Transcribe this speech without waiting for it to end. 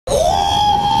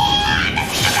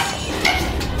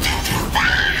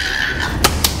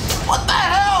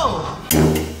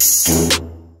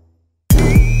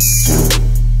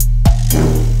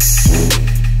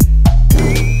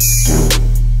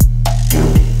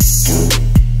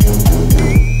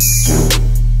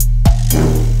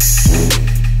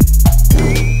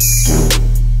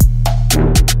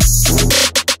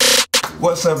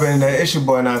up, Internet? It's your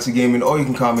boy Nazi Gaming, or you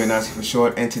can call me Nazi for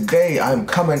short. And today I'm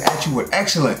coming at you with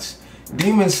excellence.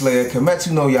 Demon Slayer,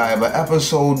 Kimetsu no Yaiba,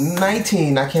 episode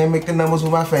 19. I can't make the numbers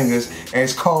with my fingers. And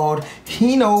it's called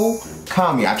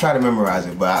HINOKAMI. I tried to memorize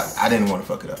it, but I didn't want to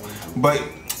fuck it up. But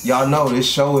y'all know this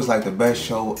show is like the best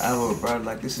show ever, bro.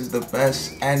 Like, this is the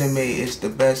best anime. It's the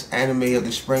best anime of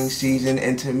the spring season.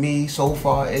 And to me, so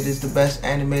far, it is the best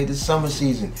anime of the summer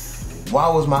season. Why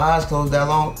was my eyes closed that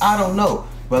long? I don't know.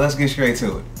 But let's get straight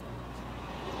to it.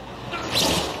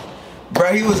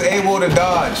 Bro, he was able to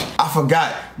dodge. I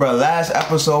forgot. Bro, last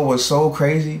episode was so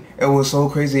crazy. It was so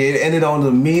crazy. It ended on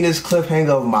the meanest cliffhanger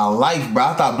of my life, bro.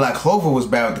 I thought Black Clover was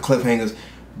bad with the cliffhangers.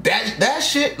 That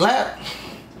shit,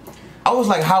 I was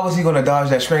like, how was he gonna dodge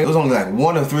that string? It was only like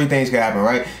one of three things could happen,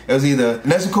 right? It was either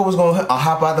Nezuko was gonna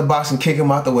hop out the box and kick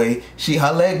him out the way.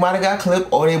 Her leg might have got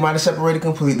clipped, or they might have separated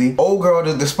completely. Old girl,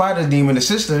 the spider demon, the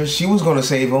sister, she was gonna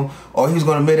save him, or he was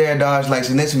gonna mid-air dodge like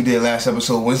Zenitsu did last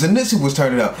episode when Zenitsu was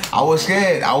turning up. I was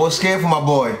scared. I was scared for my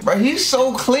boy. Bro, he's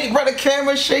so clean. Bro, the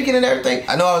camera's shaking and everything.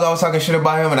 I know I was always talking shit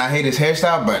about him and I hate his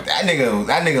hairstyle, but that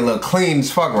nigga look clean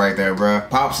as fuck right there, bro.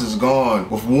 Pops is gone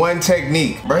with one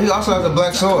technique. Bro, he also has a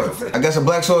black sword. I guess a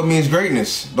black sword means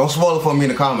greatness. Don't spoil it for me in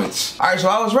the comments. Alright, so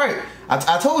I was right.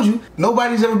 I told you,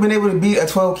 nobody's ever been able to beat a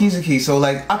 12 Kizuki, so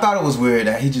like, I thought it was weird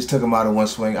that he just took him out in one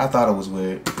swing. I thought it was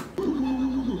weird.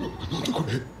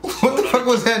 What the fuck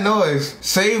was that noise?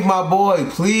 Save my boy,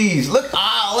 please. Look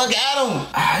at him.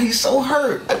 He's so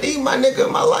hurt. I need my nigga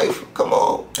in my life. Come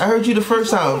on. I heard you the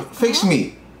first time. Fix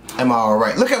me. Am I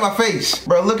alright? Look at my face.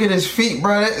 Bro, look at his feet,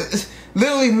 bro.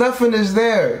 Literally nothing is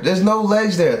there. There's no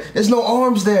legs there. There's no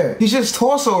arms there. He's just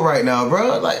torso right now,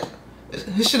 bro. Like,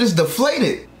 his shit is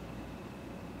deflated.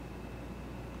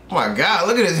 Oh my God,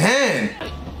 look at his hand.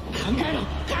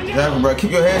 Exactly, bro.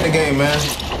 Keep your head in the game, man.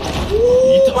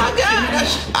 Oh my God.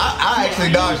 I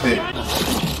actually dodged it.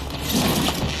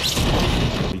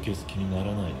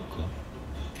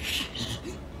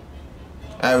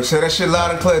 Alright, say that shit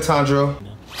loud and clear, Tanjiro.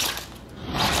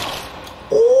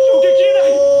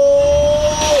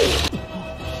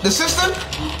 The sister?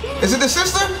 Is it the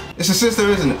sister? It's the sister,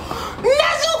 isn't it?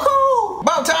 Nezuko!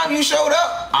 About time you showed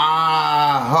up.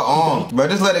 Her arm. Bro,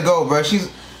 just let it go, bro. She's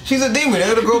a demon.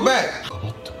 It'll grow back.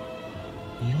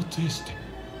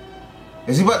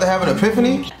 Is he about to have an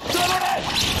epiphany?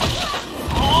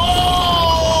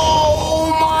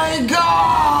 Oh my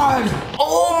God!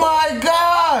 Oh my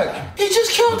God! He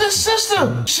just killed his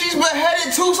sister. She's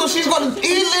beheaded too, so he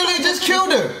literally just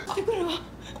killed her.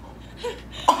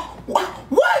 What?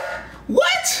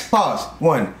 Pause.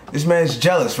 One, this man's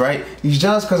jealous, right? He's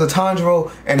jealous because of Tanjiro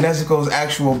and Nezuko's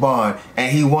actual bond, and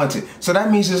he wants it. So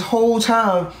that means this whole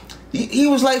time, he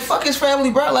was like, fuck his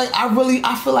family, bro. Like, I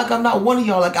feel like I'm not one of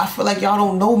y'all. Like, I feel like y'all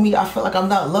don't know me. I feel like I'm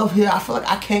not loved here. I feel like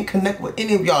I can't connect with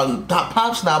any of y'all. Not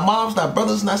pops, not moms, not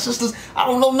brothers, not sisters. I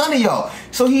don't know none of y'all.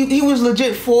 So he was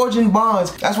legit forging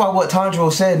bonds. That's why what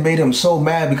Tanjiro said made him so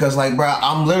mad, because like, bro,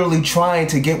 I'm literally trying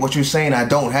to get what you're saying I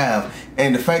don't have.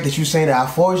 And the fact that you saying that I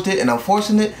forged it and I'm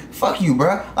forcing it, fuck you,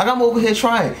 bro. Like, I'm over here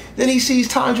trying. Then he sees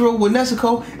Tanjiro with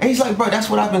Nezuko, and he's like, bro, that's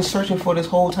what I've been searching for this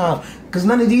whole time. Because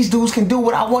none of these dudes can do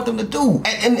what I want them to do.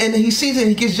 And he sees it, and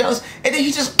he gets jealous, and then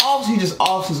he just offs his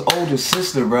older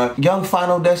sister, bro. Young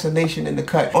Final Destination in the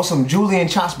cut. On some Julian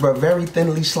chops, bro. Very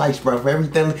thinly sliced, bro. Very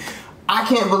thinly. I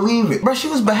can't believe it. Bro, she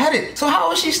was beheaded. So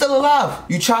how is she still alive?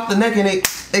 You chop the neck and they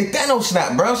Thanos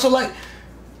snap, bro. So like,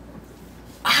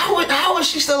 how is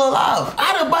she still alive?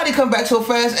 How did her body come back so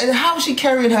fast? And how is she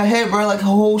carrying her head, bro? Like, her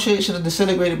whole shit should have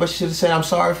disintegrated, but she should have said, I'm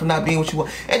sorry for not being what you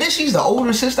want. And then she's the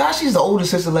older sister. How she's the older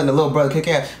sister letting the little brother kick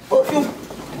ass? Well, if you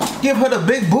give her the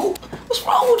big boot, what's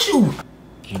wrong with you?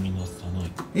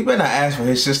 You better not ask for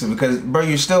his sister, because, bro,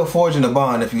 you're still forging a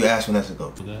bond if you ask for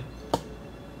Nezuko.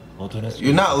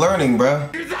 You're not learning, bro.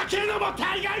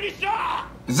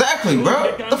 Exactly,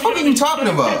 bro. The fuck are you talking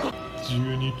about?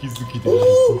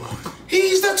 Ooh,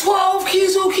 he's the 12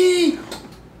 Kizuki.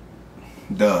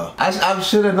 Duh. I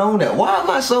should have known that. Why am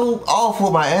I so off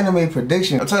with my anime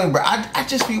prediction? I'm telling you, bro. I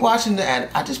just be watching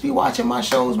my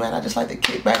shows, man. I just like to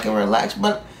kick back and relax.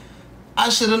 But I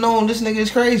should have known this nigga is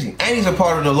crazy. And he's a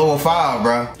part of the lower 5,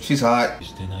 bro. She's hot.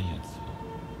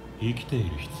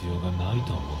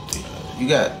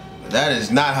 That is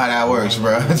not how that works,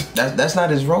 bro. That's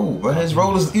not his role, bro. His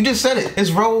role is, you just said it.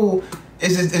 His role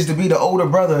is to be the older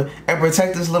brother and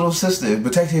protect his little sister,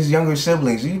 protect his younger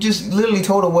siblings. You just literally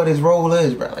told her what his role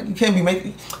is, bro. Like, you can't be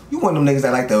making, you one of them niggas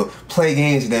that like to play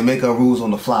games and then make up rules on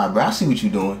the fly, bro. I see what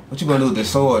you doing. What you gonna do with this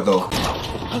sword, though?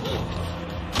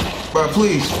 Bro,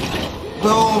 please.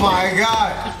 Oh my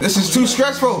God. This is too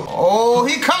stressful. Oh,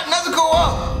 he cut Nezuko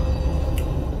up.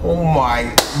 Oh my,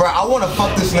 bro, I wanna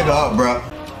fuck this nigga up, bro.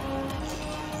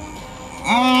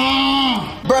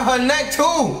 Bro, her neck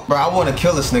too. Bro, I wanna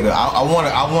kill this nigga. I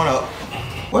wanna.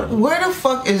 Where the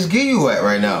fuck is Giyu at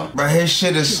right now? Bro, his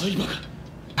shit is.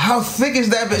 How thick is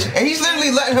that bitch? And he's literally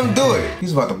letting him do it.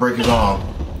 He's about to break his arm.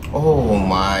 Oh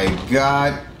my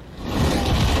god.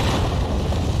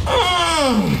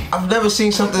 I've never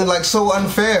seen something like so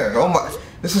unfair. Oh my.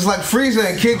 This is like Frieza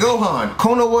and Kid Gohan.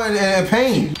 Konoha and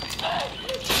Pain.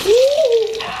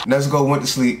 Nezuko went to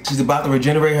sleep. She's about to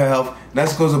regenerate her health.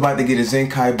 Nezuko's about to get a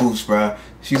Zenkai boost, bruh.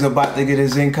 She's about to get a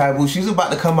Zenkai boost. She's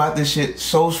about to come out this shit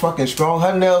so fucking strong.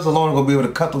 Her nails alone are gonna be able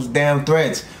to cut those damn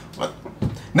threads.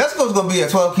 Nezuko's gonna be a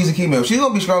 12 keys of Kimetsu. She's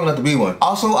gonna be strong enough to be one.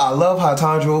 Also, I love how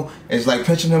Tanjiro is like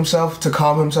pinching himself to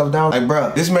calm himself down. Like,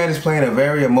 bruh, this man is playing a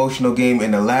very emotional game,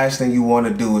 and the last thing you want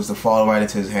to do is to fall right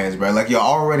into his hands, bruh. Like, you're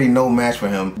already no match for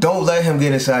him. Don't let him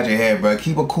get inside your head, bruh.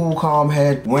 Keep a cool, calm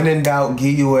head. When in doubt,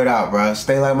 Giyu it out, bruh.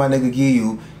 Stay like my nigga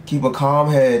Giyu. Keep a calm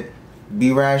head.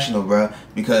 Be rational, bruh,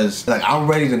 because like I'm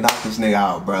ready to knock this nigga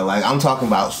out, bruh. Like I'm talking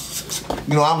about,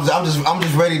 you know, I'm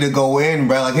just ready to go in,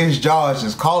 bruh. Like his jaw is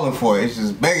just calling for it. It's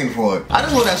just begging for it. I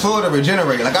just want that sword to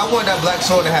regenerate. Like I want that black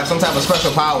sword to have some type of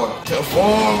special power. To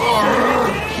form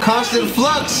constant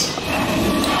flux.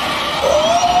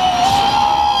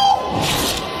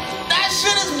 That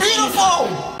shit is beautiful,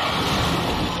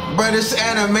 bruh. This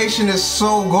animation is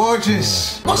so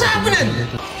gorgeous. What's happening?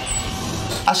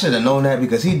 I should have known that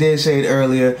because he did say it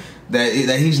earlier that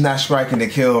he's not striking to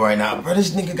kill right now. Bro, this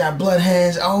nigga got blood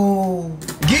hands. Oh.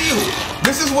 Giyu,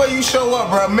 this is where you show up,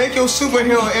 bro. Make your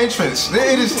superhero entrance.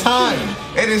 It is time.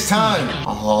 It is time.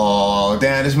 Oh,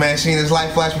 damn, this man seen his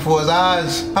life flash before his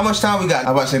eyes. How much time we got?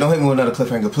 I'm about to say, don't hit me with another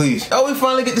cliffhanger, please. Oh, we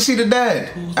finally get to see the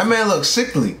dad. That man looks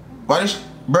sickly. Why does,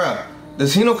 bruh,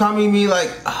 does Hinokami mean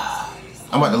like,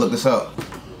 I'm about to look this up.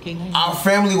 Our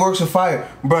family works with fire.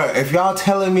 Bruh, if y'all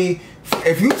telling me,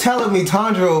 if you telling me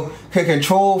Tanjiro can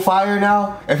control fire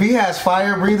now, if he has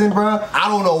fire breathing, bruh, I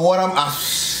don't know what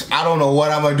I don't know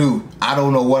what I'm gonna do. I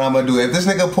don't know what I'm gonna do. If this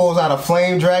nigga pulls out a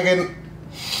flame dragon,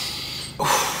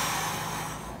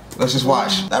 let's just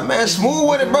watch. That man's smooth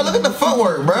with it, bro. Look at the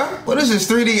footwork, bro. What is this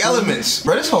 3D elements?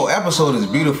 Bro, this whole episode is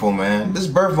beautiful, man. This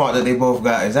birthmark that they both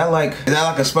got, is that like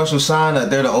a special sign that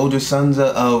they're the older sons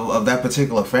of that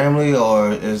particular family,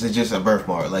 or is it just a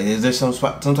birthmark? Like, is there some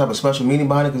type of special meaning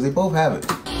behind it? Because they both have it.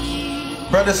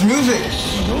 Bro, this music.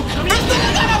 This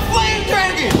nigga got a flame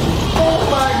dragon. Oh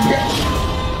my god.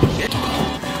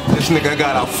 This nigga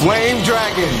got a flame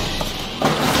dragon.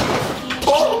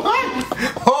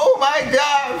 Oh my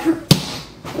god!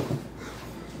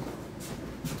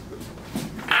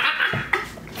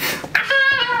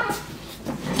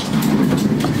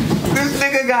 This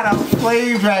nigga got a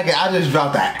flame dragon. I just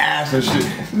dropped that ass and shit.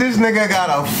 This nigga got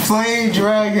a flame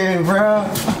dragon, bruh.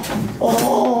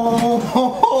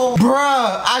 Oh,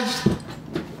 bruh.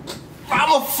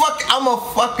 I'm a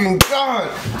fucking god.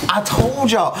 I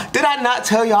told y'all. Did I not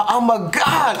tell y'all? I'm a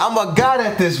god. I'm a god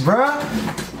at this, bruh.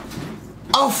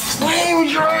 A flame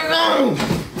dragon!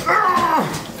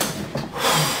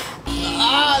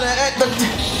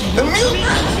 The music!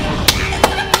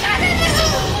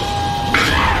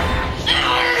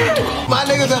 My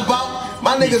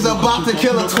niggas about to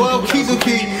kill a 12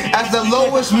 Kizuki as the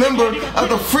lowest member of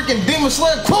the freaking Demon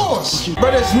Slayer course!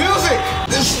 But this music!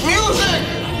 This music!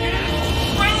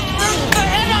 The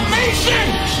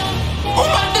animation! Oh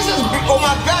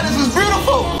my god, this is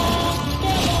beautiful!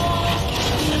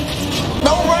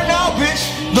 Don't run now, bitch!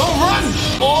 Don't run!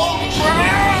 Oh,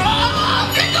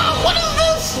 nigga, what is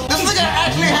this? This nigga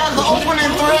actually has the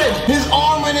opening thread. His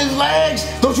arm and his legs.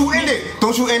 Don't you end it.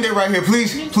 Don't you end it right here,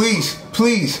 please. Please,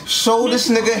 please. Show this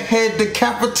nigga head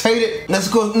decapitated.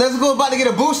 Nezuko about to get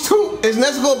a boost too? Is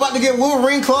Nezuko about to get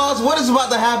Wolverine claws? What is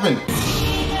about to happen?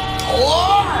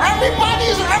 Oh,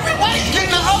 everybody's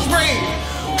getting an upgrade.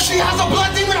 She has a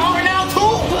blood demon heart now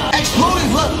too.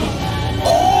 Exploding blood.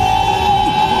 Oh.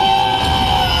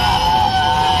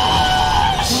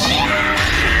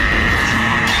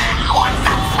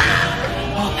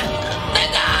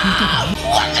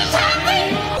 What just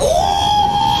happened?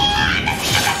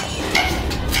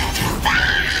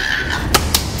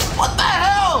 What the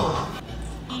hell?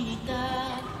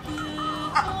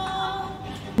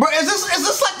 Bro, is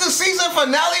this like the season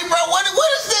finale, bro? What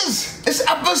is this? This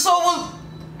episode was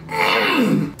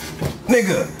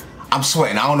nigga, I'm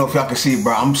sweating. I don't know if y'all can see,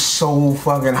 bro. I'm so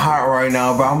fucking hot right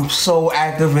now, bro. I'm so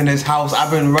active in this house.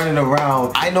 I've been running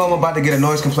around. I know I'm about to get a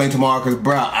noise complaint tomorrow because,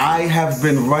 bro, I have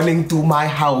been running through my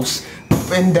house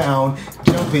up and down,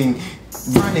 jumping,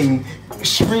 running,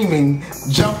 screaming,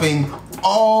 jumping,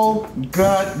 all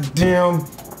goddamn.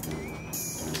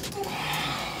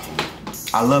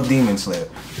 I love Demon Slayer.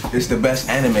 It's the best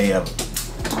anime ever.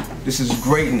 This is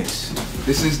greatness.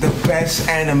 This is the best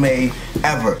anime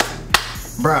ever.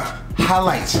 Bruh,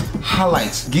 highlights.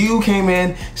 Gyu came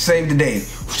in, saved the day.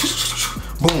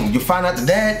 Boom, you find out the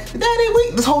dad ain't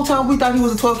weak. This whole time we thought he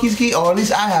was a 12 Kizuki, or at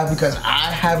least I have, because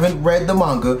I haven't read the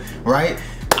manga, right?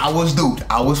 I was duped.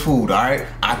 I was fooled, all right?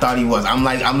 I thought he was. I'm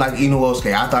like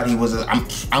Inosuke. I thought he was.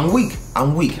 I'm weak.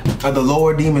 Of the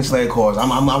lower Demon Slayer cores.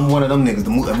 I'm one of them niggas.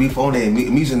 The Mifune,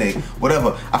 Mizune,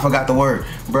 whatever. I forgot the word,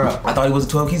 bro. I thought he was a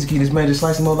 12 Kizuki. This man just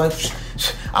sliced him up like.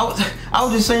 I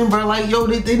was just saying, bro. Like, yo,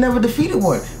 they never defeated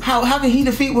one. How can he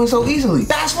defeat one so easily?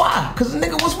 That's why. Cause the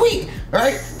nigga was weak,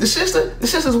 right? The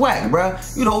sister's whack, bro.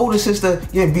 You the older sister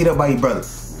getting beat up by your brother.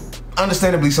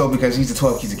 Understandably so, because he's the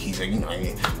 12 Kizuki. So you know what I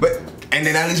mean. But. And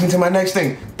then that leads me to my next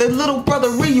thing. The little brother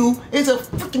Ryu is a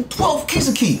freaking 12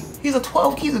 Kizuki. He's a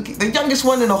 12 Kizuki, the youngest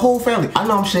one in the whole family. I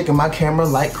know I'm shaking my camera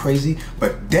like crazy,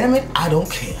 but damn it, I don't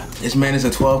care. This man is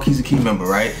a 12 Kizuki member,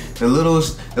 right? The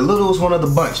littlest one of the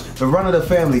bunch. The run of the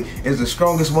family is the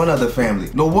strongest one of the family.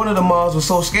 No one of the moms was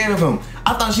so scared of him.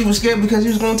 I thought she was scared because he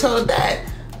was gonna tell her dad.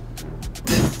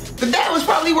 The dad was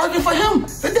probably working for him.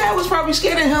 The dad was probably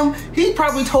scared of him. He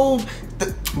probably told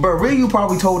but Ryu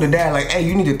probably told the dad, like, hey,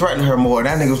 you need to threaten her more.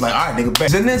 That nigga was like, all right, nigga, bet.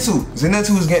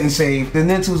 Zenitsu is getting saved.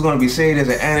 Zenitsu is gonna be saved as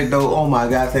an anecdote. Oh my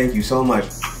God, thank you so much.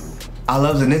 I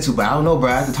love Zenitsu, but I don't know, bro.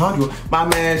 After Tanjiro, my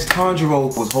man's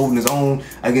Tanjiro was holding his own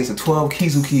against a 12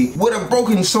 Kizuki with a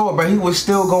broken sword, bro. He was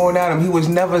still going at him. He was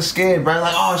never scared, bro.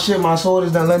 Like, oh shit, my sword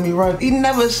is done. Let me run. He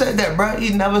never said that, bro.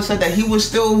 He never said that. He was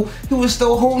still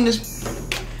holding this.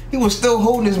 He was still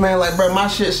holding this man like, bro, my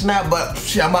shit snapped, but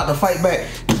shit, I'm about to fight back.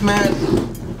 This man.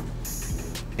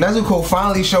 Nezuko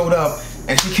finally showed up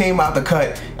and she came out the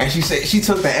cut and she said she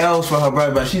took the L's for her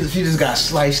brother, but she just got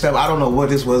sliced up. I don't know what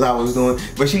this was I was doing,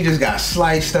 but she just got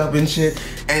sliced up and shit.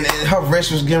 And her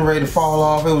wrist was getting ready to fall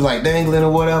off. It was like dangling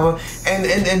or whatever.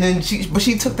 And then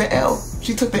she took the L.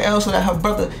 She took the L so that her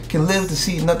brother can live to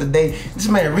see another day. This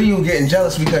man Ryu getting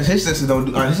jealous because his sister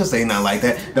his sister ain't not like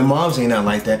that. The moms ain't not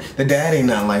like that. The dad ain't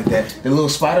not like that. The little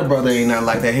spider brother ain't not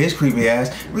like that. His creepy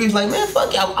ass. Ryu's like, man,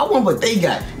 fuck y'all. I want what they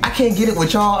got. I can't get it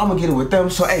with y'all. I'm gonna get it with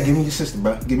them. So hey, give me your sister,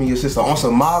 bro. Give me your sister on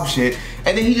some mob shit.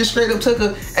 And then he just straight up took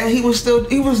her, and he was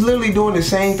literally doing the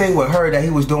same thing with her that he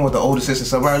was doing with the older sister.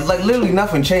 So bro, like literally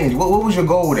nothing changed. What was your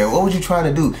goal there? What was you trying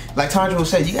to do? Like Tanjiro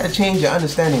said, you gotta change your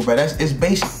understanding, bro. It's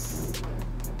basic.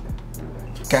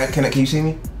 Can you see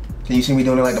me? Can you see me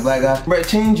doing it like the black guy? Bro,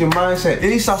 change your mindset.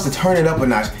 Then he starts to turn it up a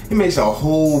notch. He makes a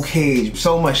whole cage.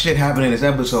 So much shit happened in this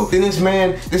episode. Then this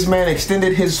man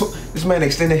extended his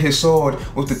sword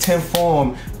with the 10th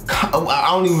form. I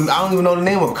don't even know the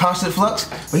name of it. Constant Flux.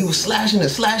 But he was slashing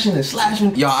and slashing and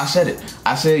slashing. Yo, I said it.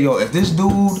 I said, yo, if this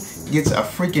dude gets a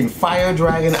freaking fire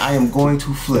dragon, I am going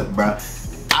to flip, bro.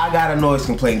 I got a noise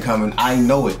complaint coming. I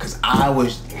know it, cause I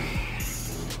was.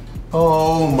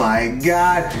 Oh my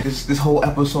God, this whole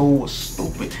episode was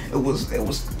stupid. It was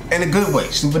in a good way,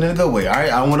 stupid in a good way. All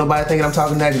right, I don't want nobody thinking I'm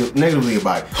talking negatively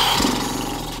about it.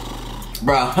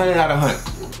 Bro, 100 out of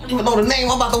 100. I don't even know the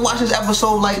name. I'm about to watch this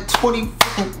episode like 20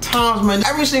 fucking times, man.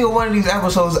 Every single one of these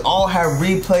episodes all have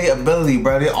replay ability,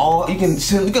 bro. They all you can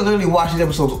literally watch these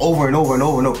episodes over and over and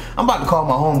over and over. I'm about to call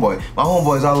my homeboy. My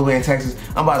homeboy's all the way in Texas.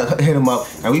 I'm about to hit him up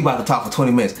and we about to talk for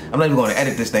 20 minutes. I'm not even going to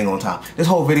edit this thing on time. This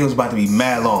whole video is about to be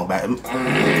mad long, man.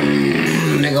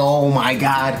 Nigga, oh my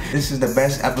God. This is the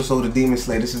best episode of Demon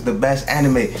Slayer. This is the best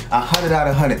anime. 100 out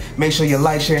of 100. Make sure you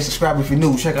like, share, and subscribe if you're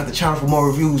new. Check out the channel for more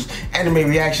reviews, anime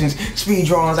reactions, speed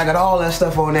drawings. I got all that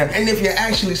stuff on there. And if you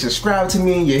actually subscribe to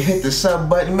me and you hit the sub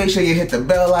button, make sure you hit the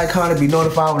bell icon to be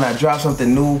notified when I drop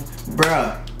something new.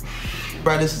 Bruh,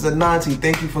 this is Ananti.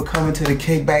 Thank you for coming to the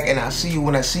kickback, and I'll see you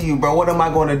when I see you, bro. What am I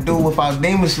gonna do without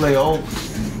Demon Slayer? Oh,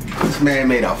 this man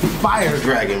made a fire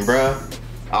dragon, bruh.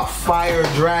 A fire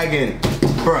dragon,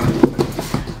 bruh.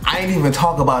 I ain't even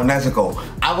talk about Nezuko.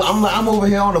 I'm over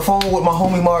here on the phone with my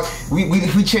homie Mark.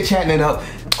 We chit-chatting it up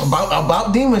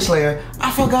about Demon Slayer.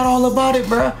 I forgot all about it,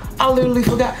 bruh. I literally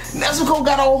forgot. Nezuko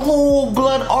got a whole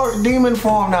blood art demon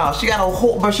form now. She got a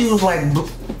whole, but she was like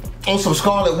on some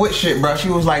Scarlet Witch shit, bruh. She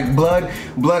was like blood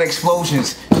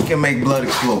explosions. She can make blood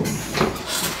explode.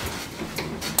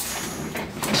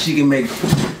 She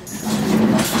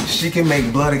can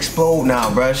make blood explode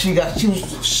now, bruh. She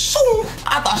was so.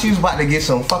 I thought she was about to get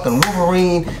some fucking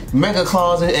Wolverine mega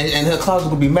claws and her claws were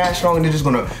gonna be mad strong and they're just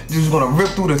gonna rip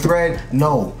through the thread.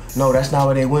 No, that's not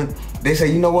where they went. They say,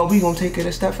 you know what? We gonna take it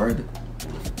a step further.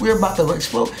 We're about to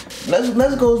explode.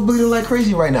 Let's go bleeding like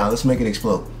crazy right now. Let's make it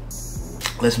explode.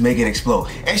 Let's make it explode.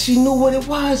 And she knew what it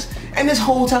was. And this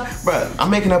whole time, bruh, I'm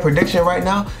making a prediction right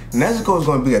now. Nezuko is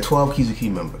gonna be a 12 Kizuki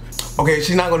member. Okay,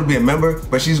 she's not gonna be a member,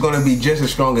 but she's gonna be just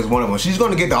as strong as one of them. She's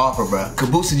gonna get the offer, bro.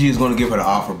 Kabusaji is gonna give her the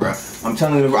offer, bro. I'm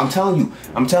telling you.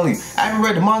 I haven't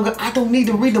read the manga. I don't need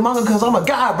to read the manga because I'm a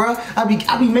guy, bro. I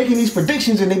be making these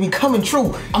predictions and they be coming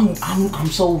true. I'm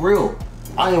so real.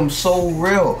 I am so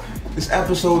real. This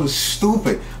episode is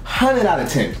stupid. 100 out of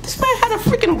 10. This man had a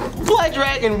freaking blood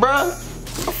dragon, bro. A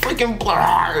freaking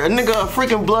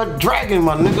blood dragon,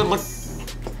 my nigga. Look,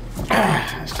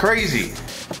 it's crazy.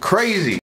 Crazy.